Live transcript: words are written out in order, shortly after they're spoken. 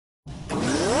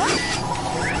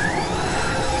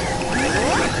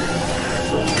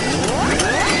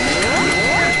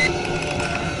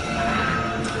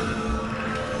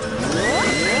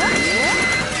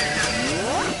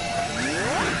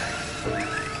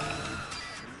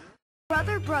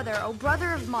brother, O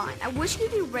brother of mine, I wish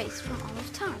you'd erased from all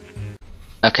of time.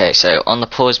 Okay, so on the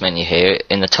pause menu here,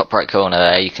 in the top right corner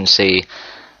there, you can see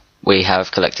we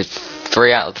have collected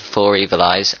 3 out of the 4 evil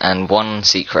eyes and 1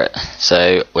 secret.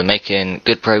 So we're making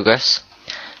good progress.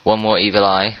 1 more evil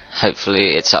eye,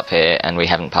 hopefully it's up here and we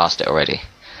haven't passed it already.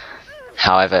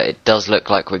 However, it does look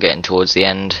like we're getting towards the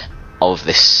end of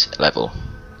this level.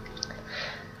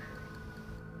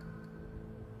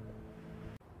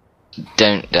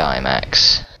 Don't die,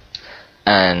 Max.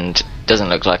 And doesn't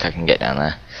look like I can get down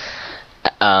there.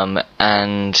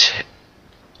 And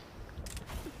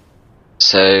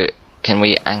so can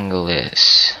we angle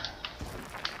this?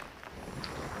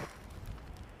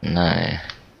 No.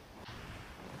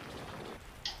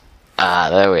 Ah,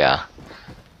 there we are.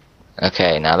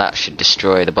 Okay, now that should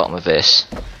destroy the bottom of this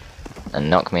and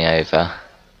knock me over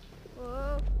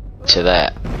to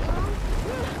there.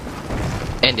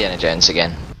 Indiana Jones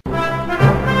again.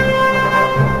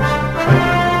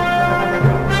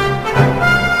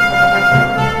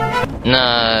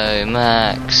 No,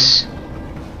 Max.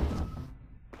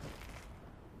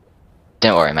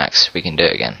 Don't worry, Max, we can do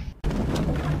it again.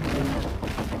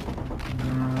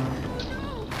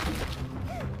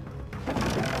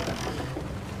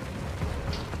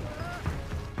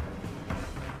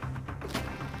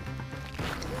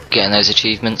 Getting those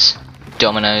achievements.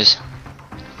 Dominoes.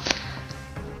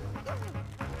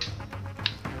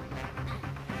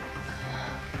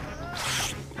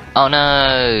 Oh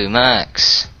no,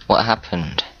 Max. What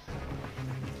happened?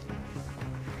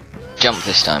 Jump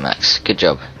this time, Max. Good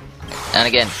job. And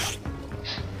again.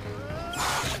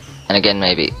 And again,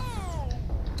 maybe.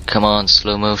 Come on,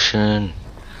 slow motion.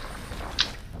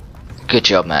 Good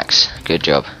job, Max. Good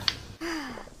job.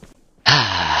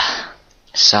 Ah,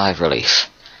 sigh of relief.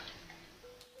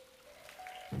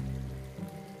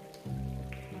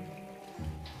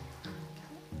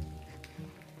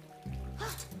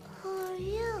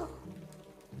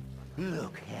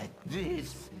 Look at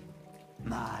this.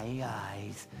 My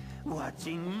eyes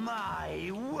watching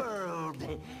my world.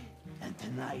 And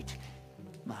tonight,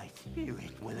 my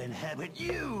spirit will inhabit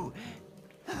you.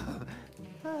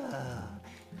 Oh,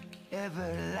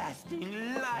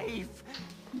 everlasting life.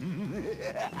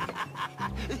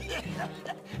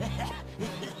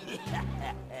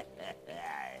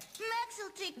 Max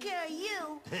will take care of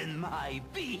you. And my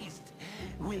beast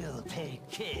will take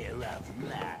care of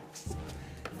Max.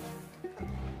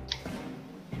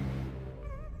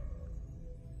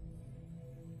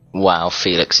 Wow,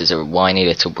 Felix is a whiny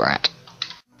little brat.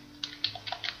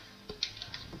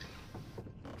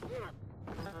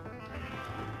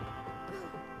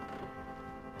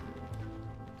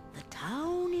 The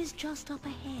town is just up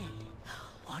ahead.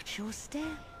 Watch your step.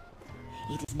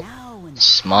 It is now in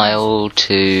Smile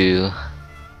to...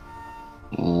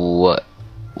 What?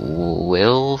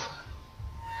 Will?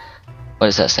 What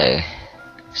does that say?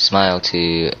 Smile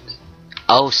to...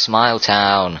 Oh, Smile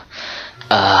Town!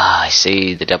 Ah, I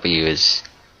see the W is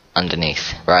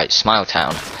underneath. Right, Smile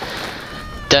Town.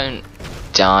 Don't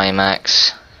die,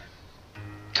 Max.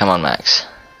 Come on, Max.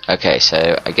 Okay,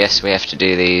 so I guess we have to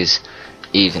do these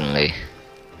evenly.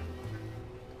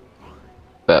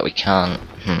 But we can't...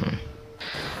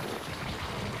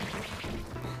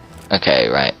 Okay,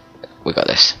 right. We got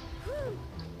this.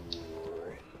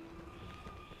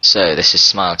 So, this is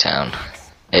Smile Town.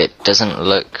 It doesn't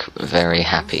look very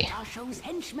happy. Mustacho's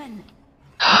henchmen.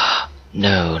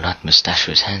 No, not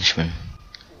Mustacho's henchman.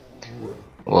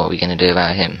 What are we going to do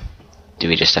about him? Do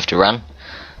we just have to run?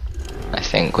 I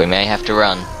think we may have to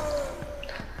run.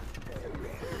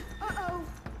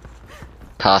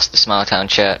 Past the Smile Town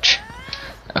Church,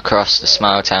 across the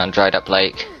Smile Town Dried Up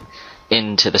Lake,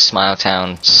 into the Smile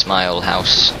Town Smile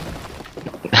House.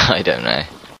 I don't know.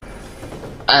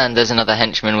 And there's another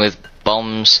henchman with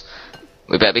bombs.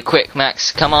 We better be quick,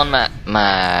 Max. Come on,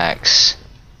 Max.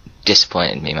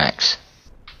 Disappointed me, Max.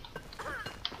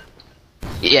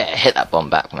 Yeah, hit that bomb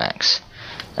back, Max.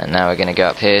 And now we're going to go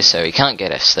up here so he can't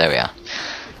get us. There we are.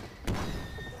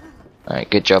 Alright,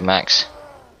 good job, Max.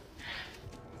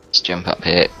 Let's jump up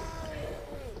here.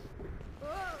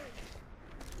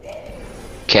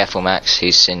 Careful, Max,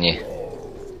 he's seen you.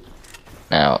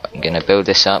 Now, I'm going to build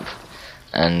this up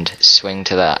and swing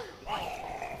to that.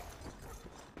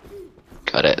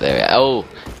 Got it, there we are. Oh!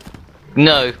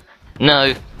 No!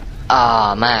 No!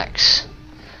 Ah, Max.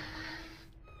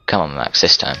 Come on, Max,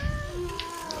 this time.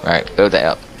 Right, build that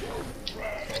up.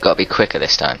 Gotta be quicker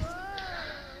this time.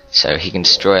 So he can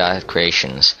destroy our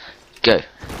creations. Go!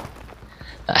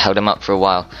 That held him up for a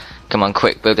while. Come on,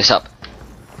 quick, build this up.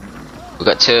 We've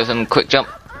got 2 of them, quick jump.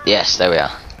 Yes, there we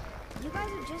are. You guys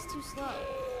are just too slow.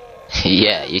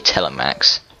 Yeah, you tell him,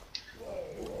 Max.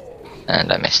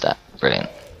 And I missed that. Brilliant.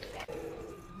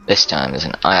 This time there's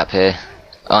an eye up here.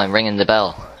 Oh, I'm ringing the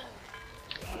bell.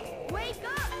 Wake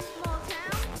up, small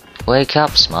town. Wake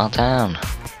up, small town.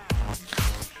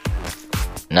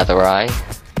 Another eye.